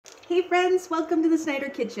Hey friends, welcome to the Snyder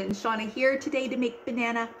Kitchen. Shauna here today to make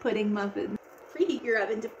banana pudding muffins. Preheat your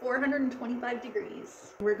oven to 425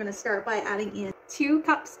 degrees. We're going to start by adding in 2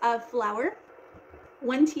 cups of flour,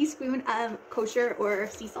 1 teaspoon of kosher or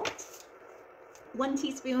sea salt, 1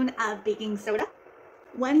 teaspoon of baking soda,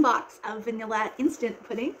 1 box of vanilla instant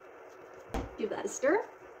pudding. Give that a stir.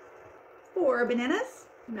 4 bananas.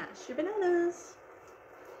 Mash your bananas.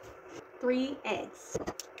 3 eggs.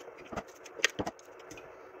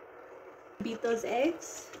 Beat those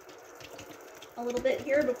eggs a little bit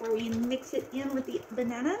here before we mix it in with the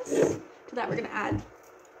bananas. To that we're going to add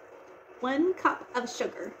 1 cup of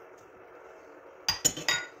sugar,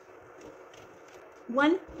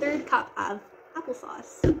 1/3 cup of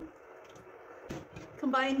applesauce.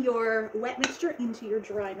 Combine your wet mixture into your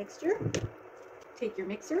dry mixture. Take your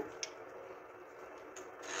mixer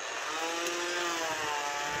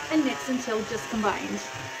and mix until just combined.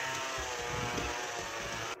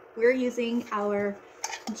 We're using our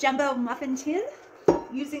jumbo muffin tin.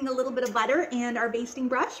 Using a little bit of butter and our basting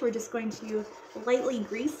brush, we're just going to lightly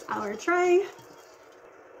grease our tray.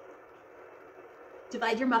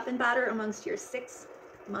 Divide your muffin batter amongst your 6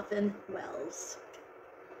 muffin wells.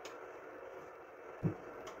 And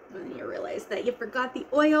then you realize that you forgot the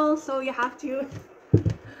oil, so you have to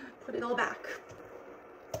put it all back.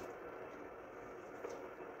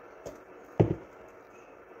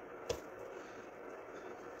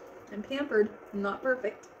 I'm pampered, not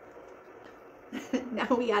perfect. Now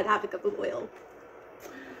we add 1/2 cup of oil.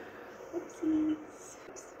 Oopsies.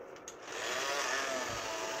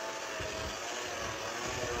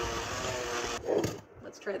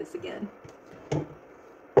 Let's try this again.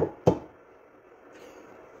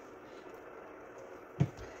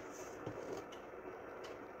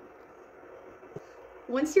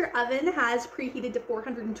 Once your oven has preheated to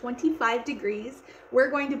 425 degrees, we're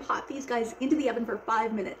going to pop these guys into the oven for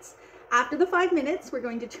 5 minutes. After the 5 minutes, we're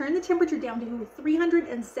going to turn the temperature down to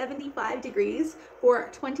 375 degrees for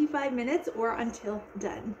 25 minutes or until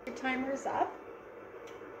done. Your timer's up.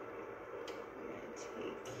 I'm going to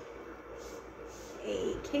take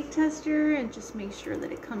a cake tester and just make sure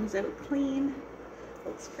that it comes out clean.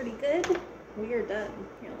 Looks pretty good. We are done.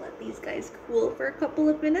 You'll let these guys cool for a couple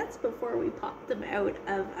of minutes before we pop them out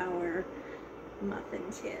of our muffin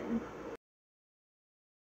tin.